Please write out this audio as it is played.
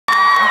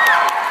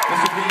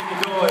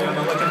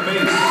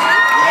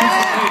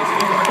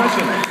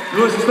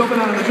Luis Estopan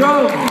on the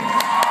drums.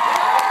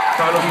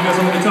 Carlos Munoz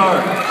on the guitar.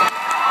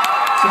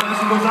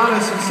 Sebastian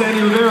Gonzalez and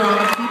Sandy Rivera on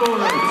the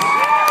keyboards.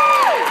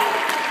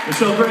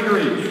 Michelle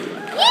Gregory.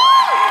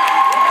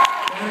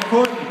 Anna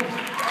Courtney.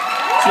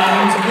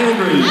 James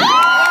Andrew.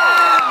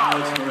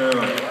 Alex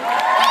Herrera.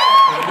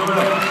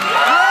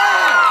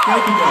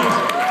 Thank you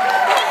guys.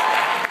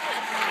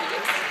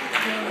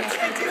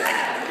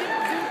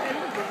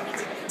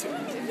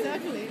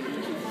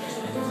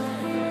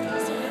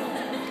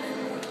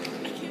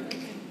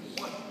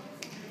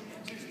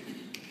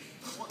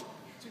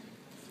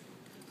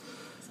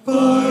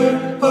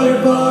 Fire,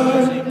 fire,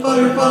 fire,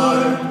 fire,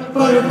 fire,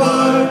 fire,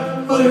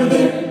 fire, fire,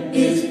 there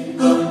is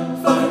a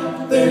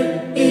fire,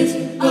 there is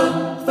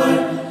a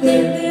fire,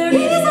 there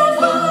is a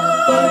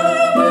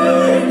fire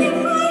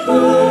burning my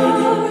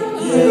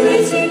heart,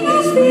 reaching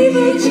this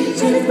fever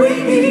pitch and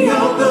bring me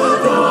out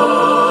the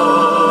dark.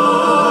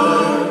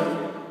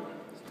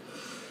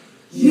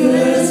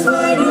 Yes,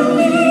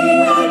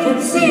 finally I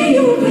can see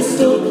you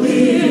crystal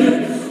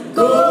clear.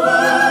 Go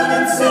on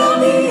and sell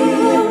me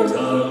out.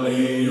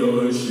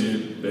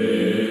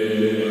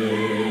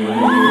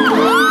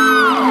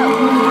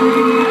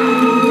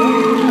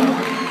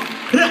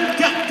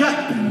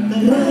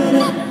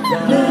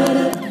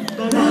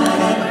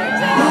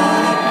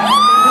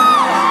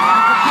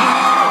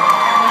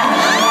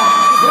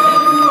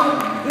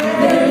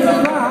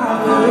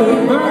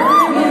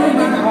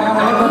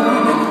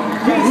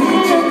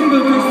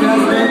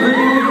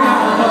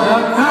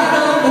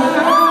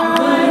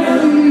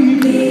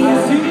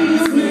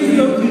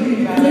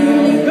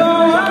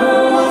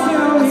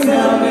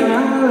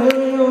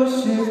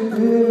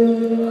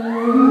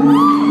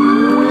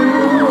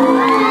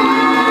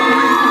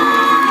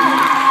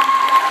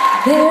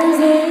 There's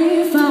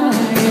a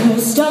fire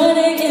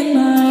starting in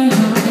my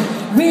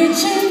heart,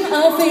 reaching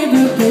a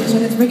fever pitch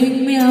and it's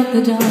bringing me out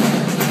the dark.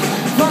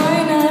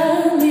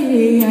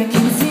 Finally, I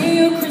can see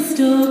you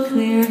crystal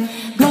clear.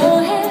 Go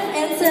ahead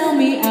and sell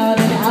me out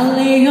and I'll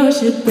lay your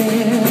ship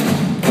bare.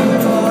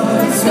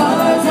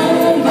 Stars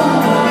and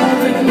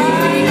bars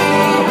remind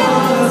me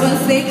of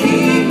us, they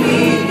keep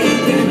me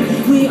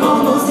thinking we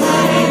almost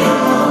had it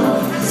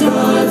all.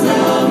 Stars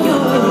of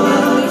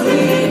yours,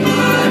 keep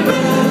my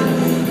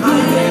breath. I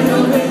can't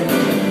help it.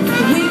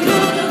 We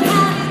could have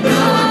had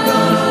it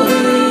all.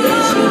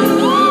 It's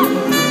true.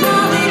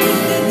 Nothing is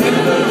the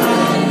difference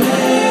that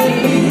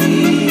made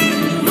me.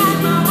 Had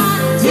my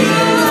heart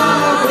tears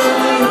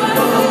are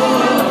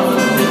falling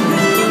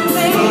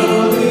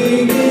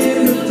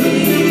in the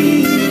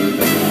deep.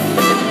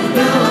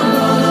 Now I'm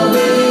gonna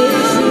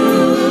wish you.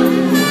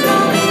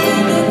 Nothing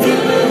is the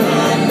difference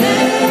that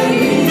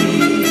made me.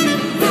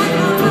 Had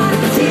my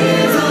heart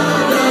tears are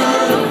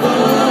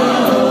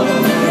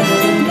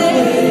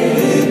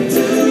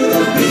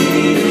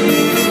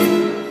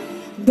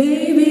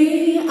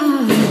Baby,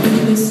 I've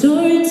got a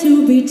story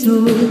to be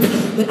told,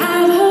 but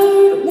I've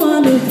heard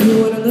one of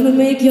you and I'm gonna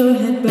make your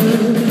head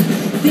burn.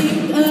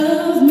 Think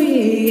of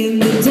me in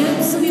the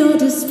depths of your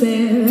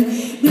despair.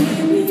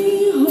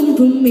 Baby, hold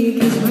for me,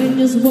 cause mine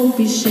just won't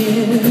be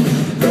shared.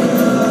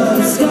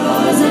 The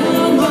stars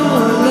are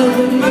gone,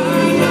 they'll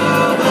remind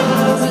of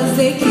us,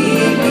 they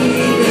keep me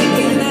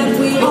thinking that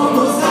we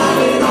almost had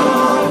it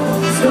all.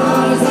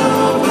 Stars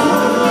are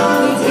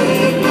gone, they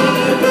take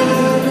my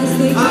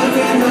breath, I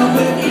can't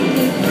help it.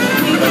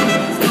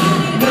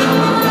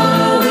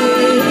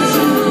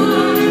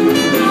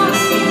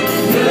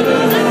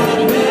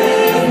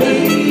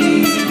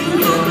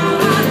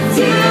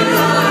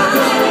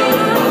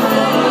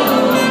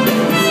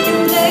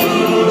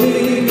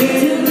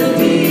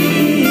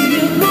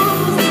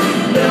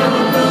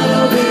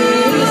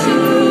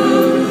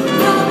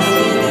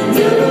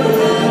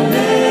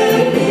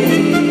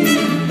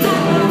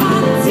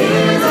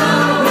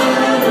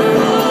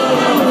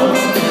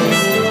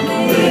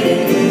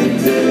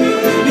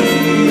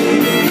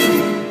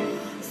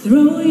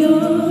 Throw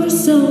your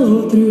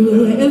soul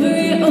through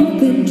every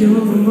open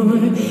door.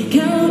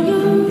 Count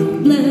your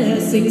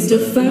blessings to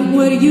find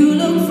what you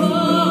look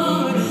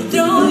for.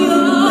 Throw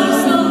your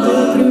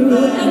soul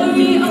through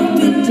every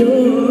open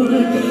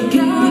door.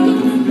 Count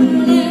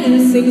your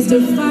blessings to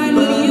find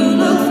what you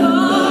look for.